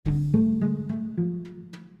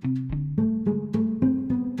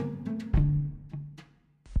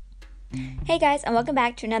Hey guys, and welcome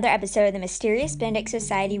back to another episode of the Mysterious Benedict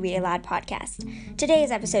Society Read Aloud podcast. Today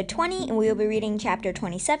is episode 20, and we will be reading chapter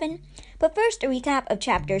 27, but first a recap of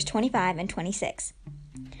chapters 25 and 26.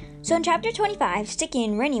 So in chapter 25, Sticky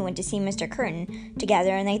and Rennie went to see Mr. Curtin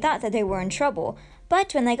together, and they thought that they were in trouble,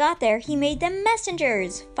 but when they got there, he made them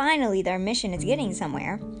messengers. Finally, their mission is getting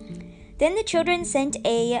somewhere. Then the children sent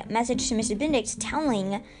a message to Mr. Benedict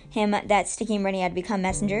telling him that Sticky and Rennie had become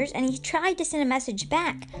messengers, and he tried to send a message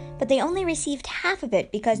back, but they only received half of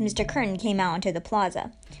it because Mr. Curtin came out onto the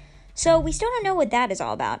plaza. So we still don't know what that is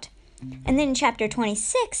all about. And then in chapter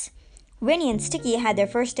 26, Rennie and Sticky had their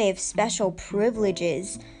first day of special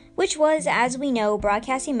privileges, which was, as we know,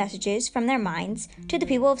 broadcasting messages from their minds to the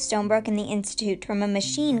people of Stonebrook and the Institute from a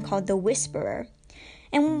machine called the Whisperer.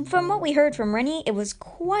 And from what we heard from Rennie, it was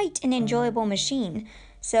quite an enjoyable machine.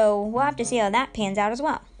 So we'll have to see how that pans out as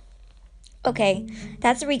well. Okay,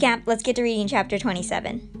 that's the recap. Let's get to reading chapter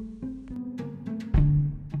 27.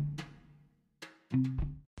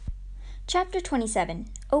 Chapter 27,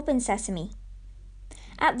 Open Sesame.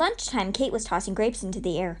 At lunchtime, Kate was tossing grapes into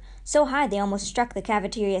the air, so high they almost struck the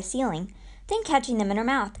cafeteria ceiling, then catching them in her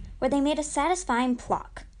mouth, where they made a satisfying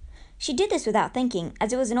plock. She did this without thinking,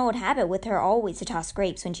 as it was an old habit with her always to toss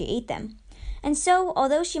grapes when she ate them. And so,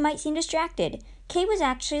 although she might seem distracted, Kate was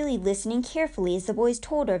actually listening carefully as the boys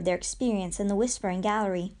told her of their experience in the Whispering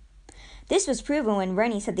Gallery. This was proven when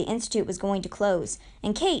Rennie said the Institute was going to close,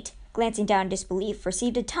 and Kate, glancing down in disbelief,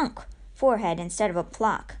 received a tunk forehead instead of a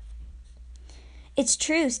plock. "It's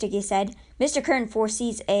true," Sticky said. "Mr. Curtin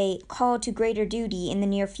foresees a call to greater duty in the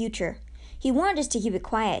near future. He warned us to keep it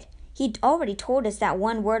quiet. He'd already told us that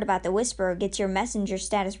one word about the Whisperer gets your messenger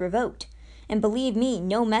status revoked. And believe me,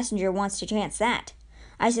 no messenger wants to chance that.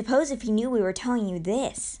 I suppose if he knew we were telling you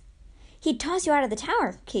this." "He'd toss you out of the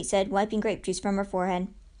tower," Kate said, wiping grape juice from her forehead.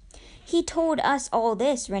 "He told us all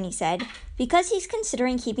this," Rennie said, "because he's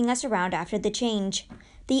considering keeping us around after the change.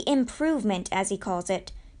 The improvement, as he calls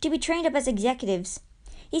it, to be trained up as executives.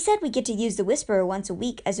 He said we get to use the Whisperer once a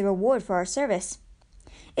week as a reward for our service."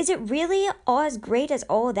 "Is it really all as great as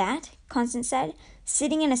all that?" Constance said,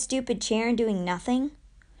 "sitting in a stupid chair and doing nothing?"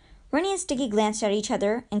 Rennie and Sticky glanced at each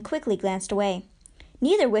other and quickly glanced away.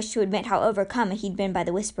 Neither wished to admit how overcome he'd been by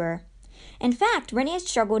the Whisperer. In fact, Rennie had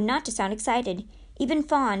struggled not to sound excited, even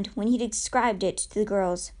fond, when he described it to the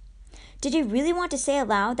girls. Did he really want to say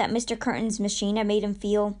aloud that Mr. Curtin's machine had made him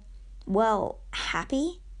feel, well,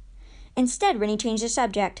 happy? Instead, Rennie changed the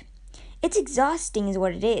subject. "It's exhausting is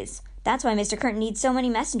what it is. That's why Mr. Curtin needs so many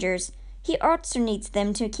messengers. He alternates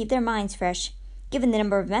them to keep their minds fresh. Given the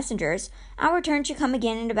number of messengers, our turn should come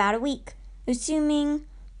again in about a week. Assuming...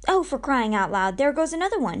 Oh, for crying out loud, there goes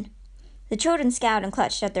another one." The children scowled and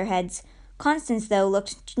clutched at their heads. Constance, though,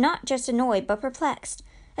 looked not just annoyed, but perplexed,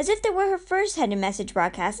 as if there were her first headed message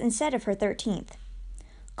broadcast instead of her 13th.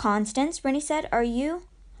 "Constance," Rennie said, "are you—"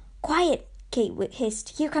 "Quiet," Kate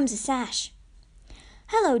hissed. "Here comes a sash."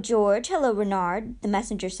 "Hello, George. Hello, Renard," the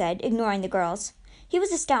messenger said, ignoring the girls. He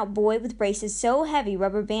was a stout boy with braces so heavy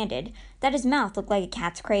rubber-banded that his mouth looked like a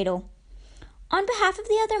cat's cradle. "On behalf of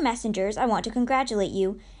the other messengers, I want to congratulate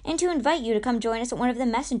you and to invite you to come join us at one of the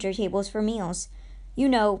messenger tables for meals. You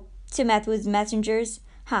know, to mess with messengers.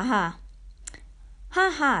 Ha-ha."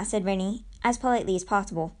 "Ha-ha," said Rennie, as politely as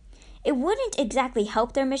possible. It wouldn't exactly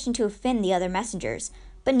help their mission to offend the other messengers,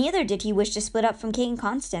 but neither did he wish to split up from Kate and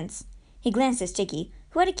Constance. He glanced at Sticky,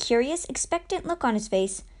 who had a curious, expectant look on his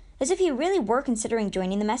face, as if he really were considering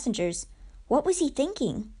joining the messengers. What was he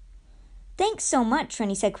thinking? "Thanks so much,"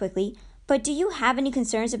 Rennie said quickly, "but do you have any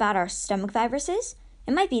concerns about our stomach viruses?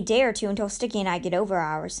 It might be a day or two until Sticky and I get over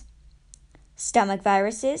ours." "Stomach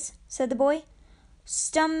viruses?" said the boy.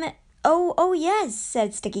 Oh, yes,"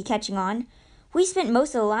 said Sticky, catching on. "We spent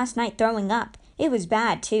most of the last night throwing up. It was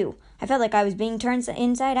bad, too. I felt like I was being turned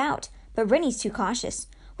inside out, but Rennie's too cautious.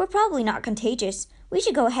 We're probably not contagious. We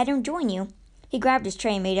should go ahead and join you." He grabbed his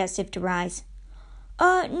tray and made as if to rise.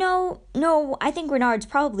 No, I think Renard's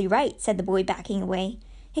probably right," said the boy, backing away.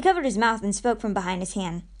 He covered his mouth and spoke from behind his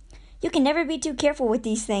hand. "You can never be too careful with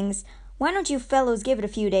these things. Why don't you fellows give it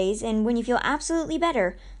a few days, and when you feel absolutely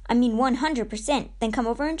better, 100%, then come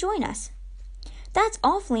over and join us." "That's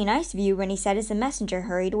awfully nice of you," Rennie said as the messenger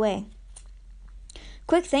hurried away.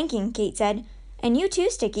 "Quick thinking," Kate said. "And you too,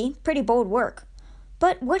 Sticky. Pretty bold work.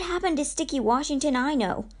 But what happened to Sticky Washington I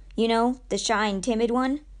know? You know, the shy and timid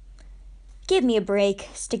one?" "Give me a break,"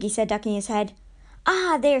 Sticky said, ducking his head.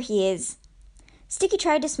 "Ah, there he is." Sticky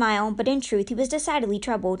tried to smile, but in truth he was decidedly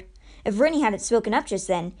troubled. If Rennie hadn't spoken up just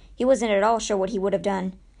then, he wasn't at all sure what he would have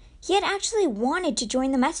done. He had actually wanted to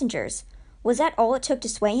join the messengers. Was that all it took to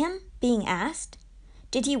sway him, being asked?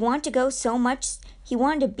 Did he want to go so much? He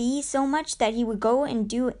wanted to be so much that he would go and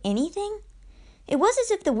do anything? It was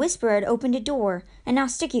as if the whisperer had opened a door, and now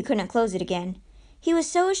Sticky couldn't close it again. He was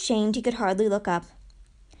so ashamed he could hardly look up.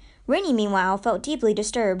 Rennie, meanwhile, felt deeply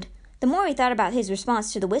disturbed. The more he thought about his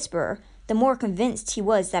response to the whisperer, the more convinced he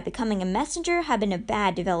was that becoming a messenger had been a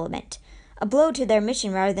bad development, a blow to their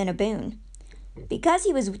mission rather than a boon. Because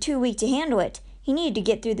he was too weak to handle it, he needed to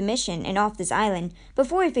get through the mission and off this island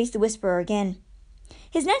before he faced the whisperer again.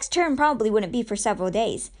 His next turn probably wouldn't be for several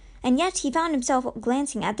days, and yet he found himself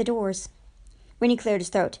glancing at the doors. Rennie cleared his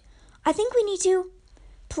throat. I think we need to...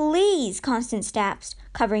 Please, Constance snapped,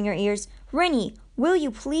 covering her ears. Rennie, will you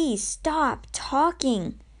please stop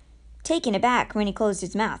talking? Taken aback, Rennie closed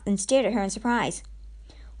his mouth and stared at her in surprise.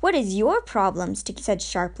 What is your problem? Sticky said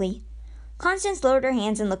sharply. Constance lowered her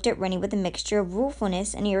hands and looked at Rennie with a mixture of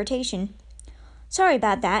ruefulness and irritation. Sorry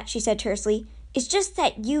about that, she said tersely. It's just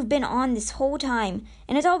that you've been on this whole time,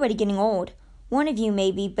 and it's already getting old. One of you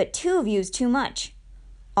maybe, but two of you is too much.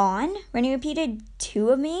 On? Rennie repeated. Two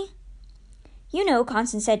of me? You know,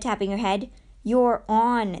 Constance said, tapping her head. You're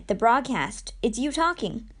on the broadcast. It's you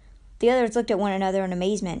talking. The others looked at one another in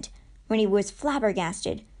amazement. Rennie was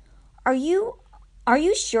flabbergasted. Are you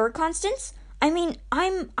sure, Constance? I mean,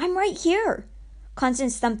 I'm right here.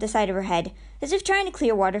 Constance thumped the side of her head, as if trying to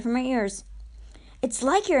clear water from her ears. It's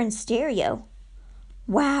like you're in stereo.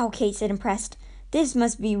 Wow, Kate said, impressed. This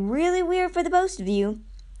must be really weird for the both of you.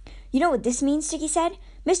 You know what this means, Sticky said?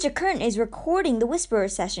 Mr. Curtin is recording the Whisperer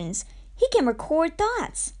sessions. He can record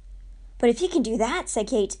thoughts. But if he can do that, said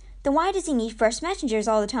Kate, then why does he need fresh messengers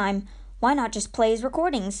all the time? Why not just play his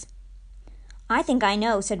recordings? I think I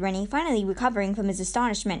know, said Rennie, finally recovering from his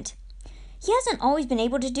astonishment. He hasn't always been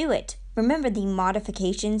able to do it. Remember the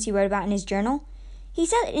modifications he wrote about in his journal? He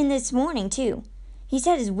said it in this morning, too. He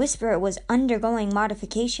said his whisperer was undergoing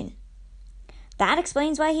modification. That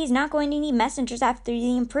explains why he's not going to need messengers after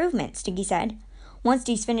the improvement, Sticky said. Once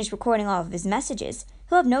he's finished recording all of his messages,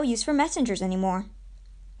 he'll have no use for messengers anymore.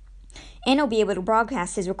 And he'll be able to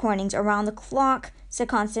broadcast his recordings around the clock, said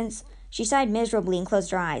Constance. She sighed miserably and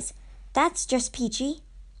closed her eyes. That's just peachy.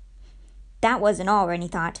 That wasn't all, Rennie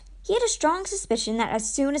thought. He had a strong suspicion that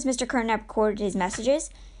as soon as Mr. Curtin had recorded his messages,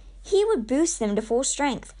 he would boost them to full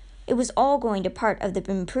strength. It was all going to part of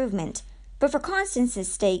the improvement, but for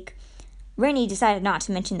Constance's sake, Rennie decided not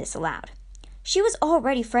to mention this aloud. She was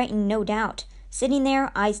already frightened, no doubt, sitting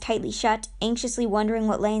there, eyes tightly shut, anxiously wondering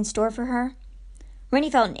what lay in store for her.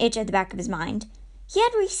 Rennie felt an itch at the back of his mind. He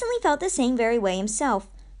had recently felt the same very way himself,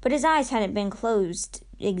 but his eyes hadn't been closed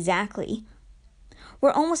exactly.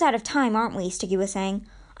 We're almost out of time, aren't we? Sticky was saying.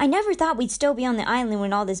 I never thought we'd still be on the island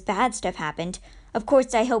when all this bad stuff happened. Of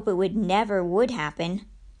course, I hope it never would happen.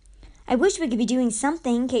 I wish we could be doing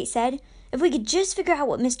something, Kate said. If we could just figure out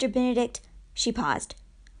what Mr. Benedict... She paused.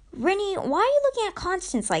 Rennie, why are you looking at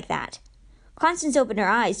Constance like that? Constance opened her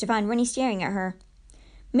eyes to find Rennie staring at her.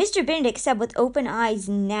 Mr. Benedict said with open eyes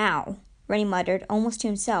now, Rennie muttered, almost to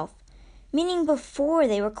himself, meaning before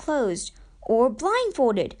they were closed, or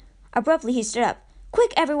blindfolded. Abruptly he stood up.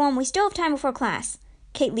 Quick, everyone, we still have time before class.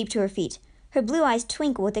 Kate leaped to her feet. Her blue eyes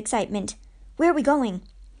twinkled with excitement. Where are we going?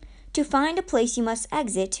 To find a place you must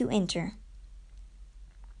exit to enter.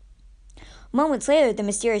 Moments later, the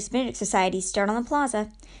mysterious Benedict Society stood on the plaza,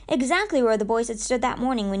 exactly where the boys had stood that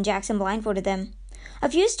morning when Jackson blindfolded them. A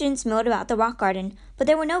few students milled about the rock garden, but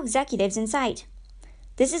there were no executives in sight.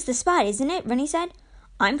 This is the spot, isn't it? Rennie said.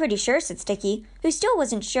 I'm pretty sure, said Sticky, who still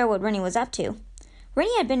wasn't sure what Rennie was up to.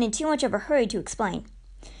 Rennie had been in too much of a hurry to explain.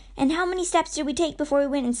 And how many steps did we take before we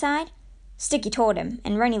went inside? Sticky told him,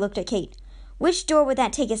 and Rennie looked at Kate. Which door would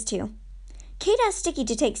that take us to? Kate asked Sticky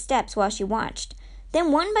to take steps while she watched.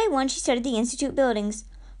 Then one by one she studied the Institute buildings.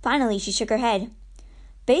 Finally, she shook her head.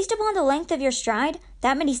 Based upon the length of your stride,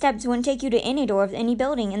 that many steps wouldn't take you to any door of any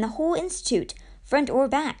building in the whole Institute, front or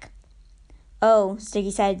back. Oh,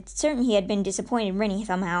 Sticky said, certain he had been disappointed in Rennie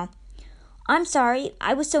somehow. I'm sorry,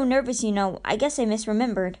 I was so nervous, you know. I guess I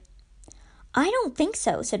misremembered. I don't think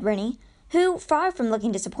so, said Rennie, who, far from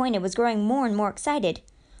looking disappointed, was growing more and more excited.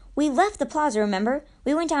 We left the plaza, remember?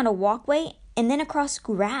 We went down a walkway and then across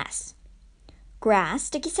grass. Grass?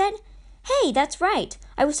 Sticky said. Hey, that's right.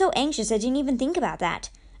 I was so anxious I didn't even think about that.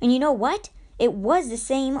 And you know what? It was the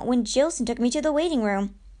same when Jilson took me to the waiting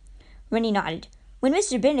room. Rennie nodded. When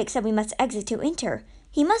Mr. Benedict said we must exit to enter,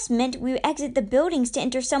 he must meant we exit the buildings to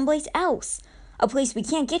enter someplace else, a place we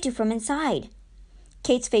can't get to from inside.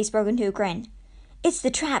 Kate's face broke into a grin. It's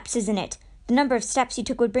the traps, isn't it? The number of steps you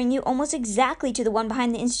took would bring you almost exactly to the one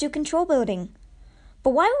behind the Institute Control Building.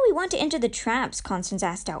 But why would we want to enter the traps? Constance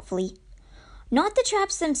asked doubtfully. Not the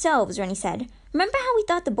traps themselves, Rennie said. Remember how we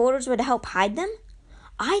thought the boulders were to help hide them?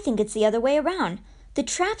 I think it's the other way around. The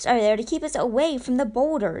traps are there to keep us away from the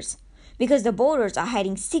boulders, because the boulders are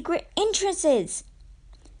hiding secret entrances.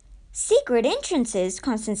 Secret entrances,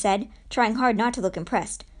 Constance said, trying hard not to look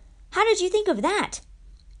impressed. How did you think of that?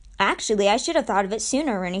 Actually, I should have thought of it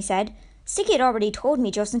sooner, Rennie said. Sticky had already told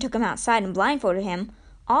me Jolson took him outside and blindfolded him.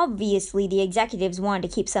 Obviously, the executives wanted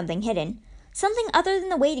to keep something hidden. Something other than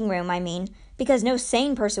the waiting room, I mean, because no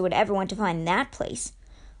sane person would ever want to find that place.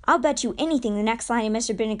 I'll bet you anything the next line of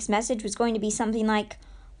Mr. Bennedick's message was going to be something like,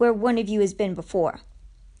 "Where one of you has been before."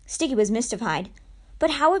 Sticky was mystified.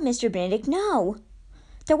 But how would Mr. Benedict know?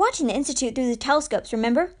 They're watching the Institute through the telescopes,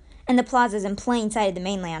 remember? And the plaza's in plain sight of the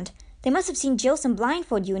mainland. They must have seen Jolson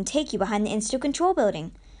blindfold you and take you behind the Institute control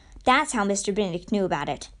building. That's how Mr. Benedict knew about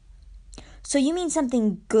it. So you mean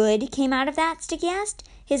something good came out of that? Sticky asked,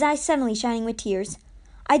 his eyes suddenly shining with tears.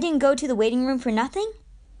 I didn't go to the waiting room for nothing?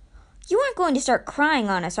 You aren't going to start crying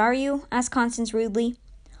on us, are you? Asked Constance rudely.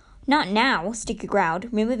 Not now, Sticky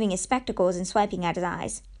growled, removing his spectacles and swiping at his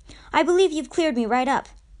eyes. I believe you've cleared me right up.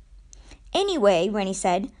 Anyway, Rennie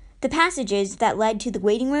said, the passages that led to the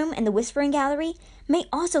waiting room and the whispering gallery may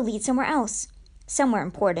also lead somewhere else. Somewhere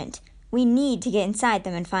important. We need to get inside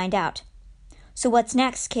them and find out. So what's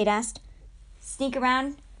next? Kate asked. Sneak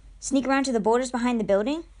around to the boulders behind the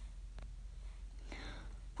building?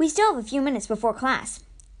 We still have a few minutes before class.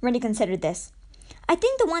 Rennie considered this. I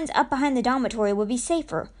think the ones up behind the dormitory will be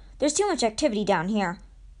safer. There's too much activity down here.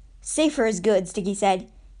 Safer is good, Sticky said.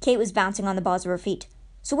 Kate was bouncing on the balls of her feet.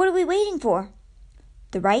 So what are we waiting for?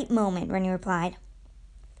 The right moment, Rennie replied.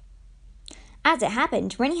 As it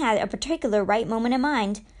happened, Rennie had a particular right moment in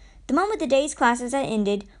mind. The moment the day's classes had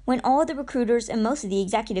ended, when all the recruiters and most of the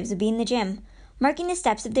executives would be in the gym, marking the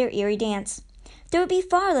steps of their eerie dance. There would be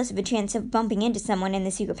far less of a chance of bumping into someone in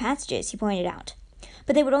the secret passages, he pointed out.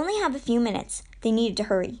 But they would only have a few minutes. They needed to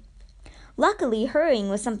hurry. Luckily, hurrying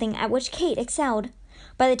was something at which Kate excelled.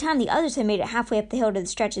 By the time the others had made it halfway up the hill to the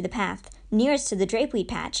stretch of the path nearest to the drapeweed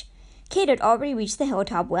patch, Kate had already reached the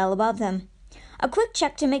hilltop well above them. A quick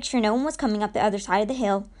check to make sure no one was coming up the other side of the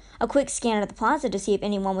hill, a quick scan of the plaza to see if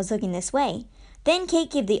anyone was looking this way. Then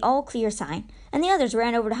Kate gave the all-clear sign, and the others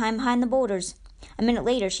ran over to hide behind the boulders. A minute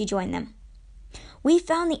later, she joined them. We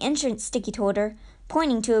found the entrance, Sticky told her,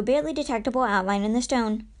 pointing to a barely detectable outline in the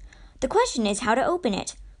stone. The question is how to open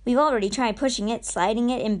it. We've already tried pushing it, sliding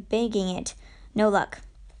it, and bigging it. No luck.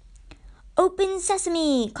 Open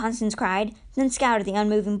sesame! Constance cried, then scouted the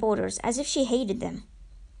unmoving boulders as if she hated them.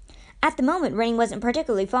 At the moment, Rennie wasn't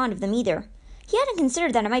particularly fond of them either. He hadn't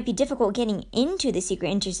considered that it might be difficult getting into the secret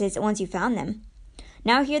entrances once you found them.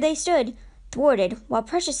 Now here they stood, thwarted, while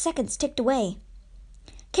precious seconds ticked away.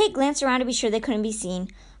 Kate glanced around to be sure they couldn't be seen,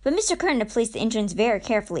 but Mr. Curtin had placed the entrance very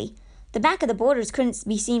carefully. The back of the boulders couldn't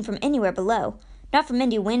be seen from anywhere below, not from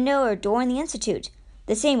any window or door in the Institute.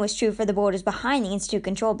 The same was true for the boulders behind the Institute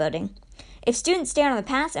control building. If students stayed on the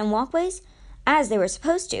paths and walkways, as they were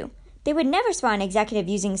supposed to, they would never spot an executive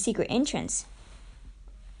using a secret entrance.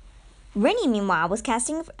 Rennie, meanwhile, was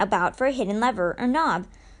casting about for a hidden lever or knob,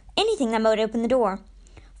 anything that might open the door.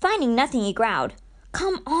 Finding nothing, he growled,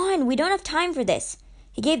 Come on, we don't have time for this.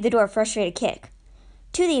 He gave the door a frustrated kick.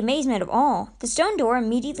 To the amazement of all, the stone door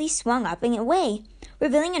immediately swung up and away,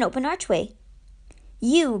 revealing an open archway.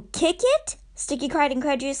 You kick it? Sticky cried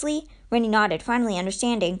incredulously. Rennie nodded, finally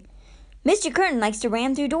understanding. Mr. Curtin likes to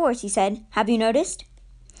ram through doors, he said. Have you noticed?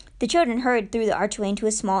 The children hurried through the archway into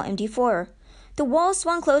a small empty foyer. The walls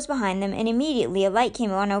swung closed behind them, and immediately a light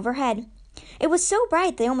came on overhead. It was so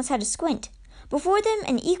bright they almost had to squint. Before them,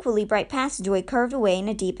 an equally bright passageway curved away in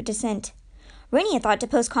a deep descent. Rennie had thought to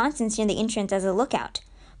post Constance near the entrance as a lookout,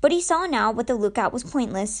 but he saw now that the lookout was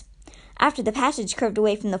pointless. After the passage curved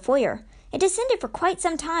away from the foyer, it descended for quite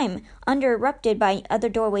some time, uninterrupted by other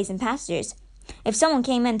doorways and passages. If someone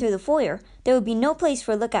came in through the foyer, there would be no place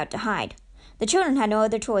for a lookout to hide. The children had no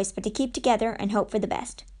other choice but to keep together and hope for the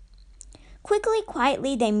best.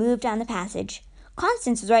 Quietly, they moved down the passage.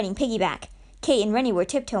 Constance was riding piggyback. Kate and Rennie were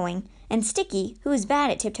tiptoeing, and Sticky, who was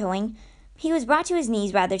bad at tiptoeing, he was brought to his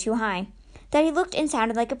knees rather too high, that he looked and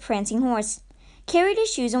sounded like a prancing horse, carried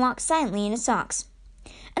his shoes and walked silently in his socks.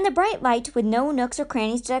 In the bright light, with no nooks or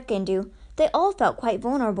crannies to duck into, they all felt quite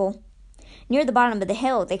vulnerable. Near the bottom of the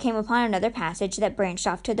hill, they came upon another passage that branched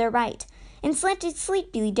off to their right, and slanted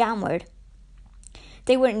sleepily downward.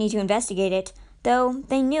 They wouldn't need to investigate it, though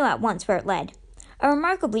they knew at once where it led. A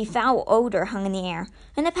remarkably foul odor hung in the air,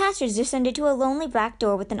 and the passage descended to a lonely black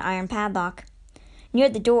door with an iron padlock. Near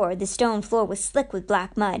the door, the stone floor was slick with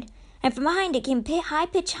black mud, and from behind it came a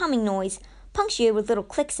high-pitched humming noise, punctuated with little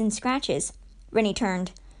clicks and scratches. Rennie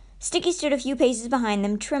turned. Sticky stood a few paces behind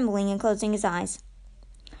them, trembling and closing his eyes.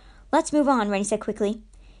 Let's move on, Rennie said quickly.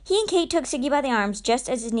 He and Kate took Sticky by the arms just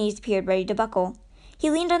as his knees appeared ready to buckle. He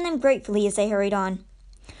leaned on them gratefully as they hurried on.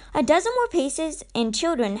 A dozen more paces, and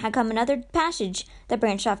children had come another passage that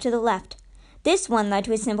branched off to the left. This one led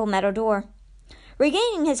to a simple metal door.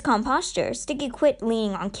 Regaining his calm posture, Sticky quit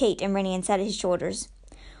leaning on Kate and Rennie and sat at his shoulders.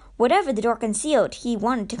 Whatever the door concealed, he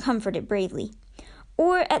wanted to comfort it bravely.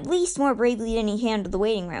 Or at least more bravely than he handled the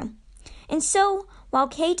waiting room. And so, while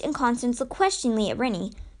Kate and Constance looked questioningly at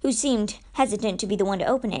Rennie, who seemed hesitant to be the one to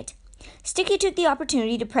open it, Sticky took the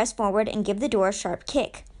opportunity to press forward and give the door a sharp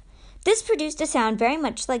kick. This produced a sound very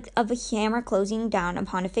much like of a hammer closing down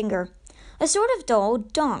upon a finger, a sort of dull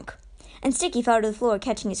donk, and Sticky fell to the floor,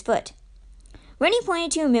 catching his foot. Rennie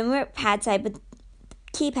pointed to a mirror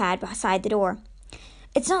keypad beside the door.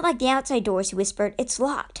 "It's not like the outside doors," he whispered. "It's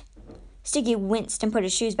locked." Sticky winced and put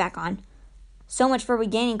his shoes back on. "So much for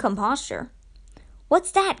regaining composure." "What's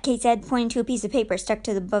that?" Kate said, pointing to a piece of paper stuck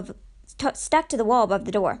to the wall above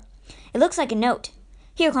the door. "It looks like a note.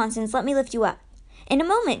 Here, Constance, let me lift you up." In a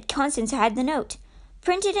moment, Constance had the note.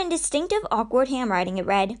 Printed in distinctive, awkward handwriting, it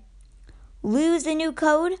read, "Lose the new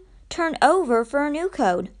code? Turn over for a new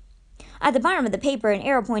code." At the bottom of the paper, an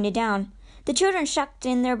arrow pointed down. The children shocked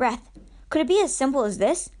in their breath. Could it be as simple as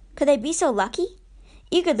this? Could they be so lucky?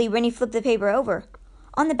 Eagerly, Rennie flipped the paper over.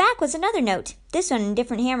 On the back was another note, this one in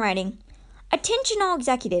different handwriting. "Attention all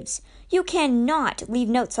executives. You cannot leave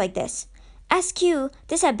notes like this. SQ,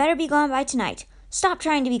 this had better be gone by tonight. Stop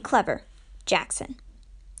trying to be clever. Jackson."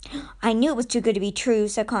 "I knew it was too good to be true,"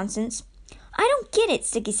 said Constance. "I don't get it,"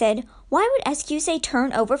 Sticky said. "Why would SQ say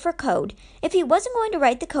turn over for code if he wasn't going to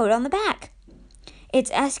write the code on the back?"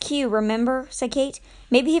 "It's SQ, remember?" said Kate.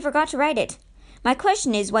 "Maybe he forgot to write it. My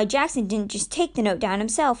question is why Jackson didn't just take the note down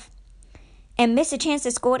himself." "And miss a chance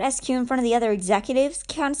to scold SQ in front of the other executives?"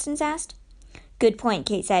 Constance asked. "Good point,"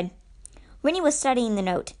 Kate said. Rennie was studying the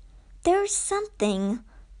note. "There's something."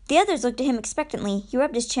 The others looked at him expectantly. He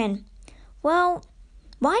rubbed his chin. "Well,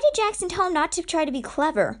 why did Jackson tell him not to try to be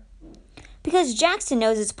clever?" "Because Jackson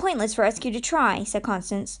knows it's pointless for SQ to try," said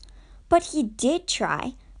Constance. "But he did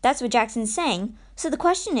try. That's what Jackson's saying. So the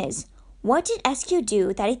question is, what did SQ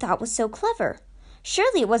do that he thought was so clever?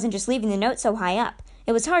 Surely it wasn't just leaving the note so high up.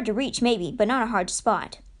 It was hard to reach, maybe, but not a hard to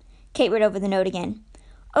spot." Kate read over the note again.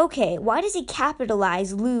 "Okay, why does he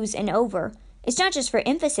capitalize lose and over? It's not just for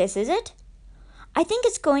emphasis, is it?" "I think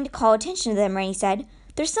it's going to call attention to them," Rennie said.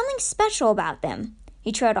 "There's something special about them."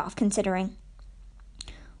 He trailed off, considering.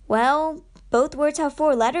 "Well, both words have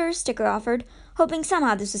 4 letters, Sticker offered, hoping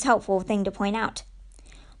somehow this was a helpful thing to point out.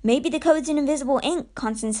 "Maybe the code's in invisible ink,"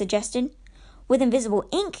 Constance suggested. "With invisible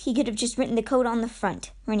ink, he could have just written the code on the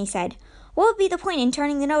front," Rennie said. "What would be the point in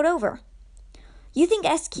turning the note over?" "You think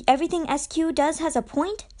everything SQ does has a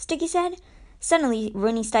point?" Sticky said. Suddenly,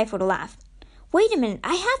 Rennie stifled a laugh. "Wait a minute,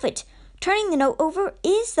 I have it. Turning the note over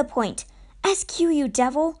is the point. SQ, you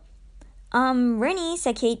devil." Rennie,"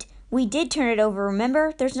 said Kate, "we did turn it over,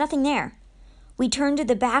 remember? There's nothing there." "We turned to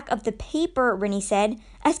the back of the paper," Rennie said.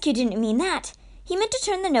 "SQ didn't mean that. He meant to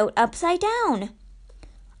turn the note upside down."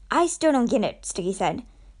 "I still don't get it," Sticky said.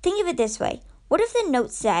 "Think of it this way. What if the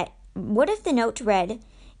note read,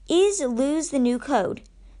 is lose the new code?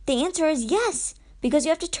 The answer is yes, because you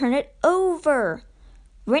have to turn it over."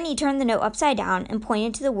 Rennie turned the note upside down and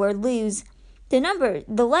pointed to the word lose. The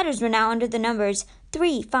letters were now under the numbers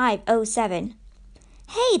 3507.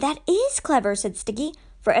 "Hey, that is clever," said Sticky.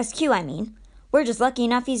 "For SQ, I mean. We're just lucky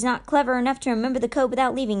enough he's not clever enough to remember the code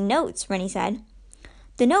without leaving notes," Rennie said.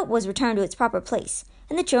 The note was returned to its proper place,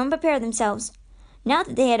 and the children prepared themselves. Now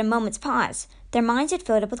that they had a moment's pause, their minds had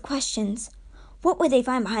filled up with questions. What would they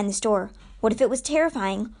find behind this door? What if it was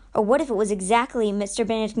terrifying? Or what if it was exactly Mr.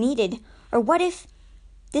 Benedict needed? Or what if...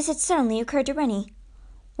 This had suddenly occurred to Rennie.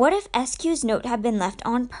 What if SQ's note had been left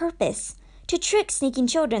on purpose, to trick sneaking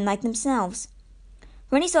children like themselves?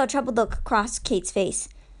 Rennie saw a troubled look across Kate's face.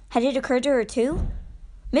 Had it occurred to her, too?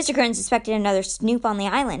 Mr. Kern suspected another snoop on the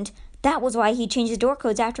island. That was why he changed the door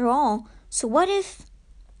codes after all. So what if...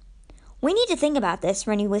 "We need to think about this,"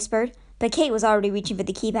 Rennie whispered, but Kate was already reaching for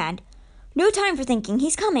the keypad. "No time for thinking.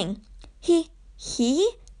 He's coming." He?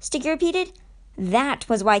 Sticky repeated. That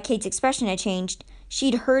was why Kate's expression had changed.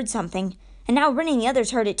 She'd heard something, and now Rennie and the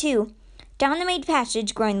others heard it too. Down the main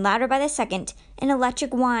passage, growing louder by the second, an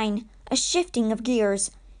electric whine, a shifting of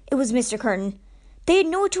gears. It was Mr. Curtin. They had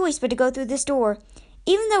no choice but to go through this door,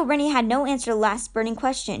 even though Rennie had no answer to the last burning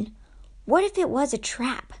question. What if it was a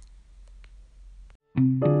trap?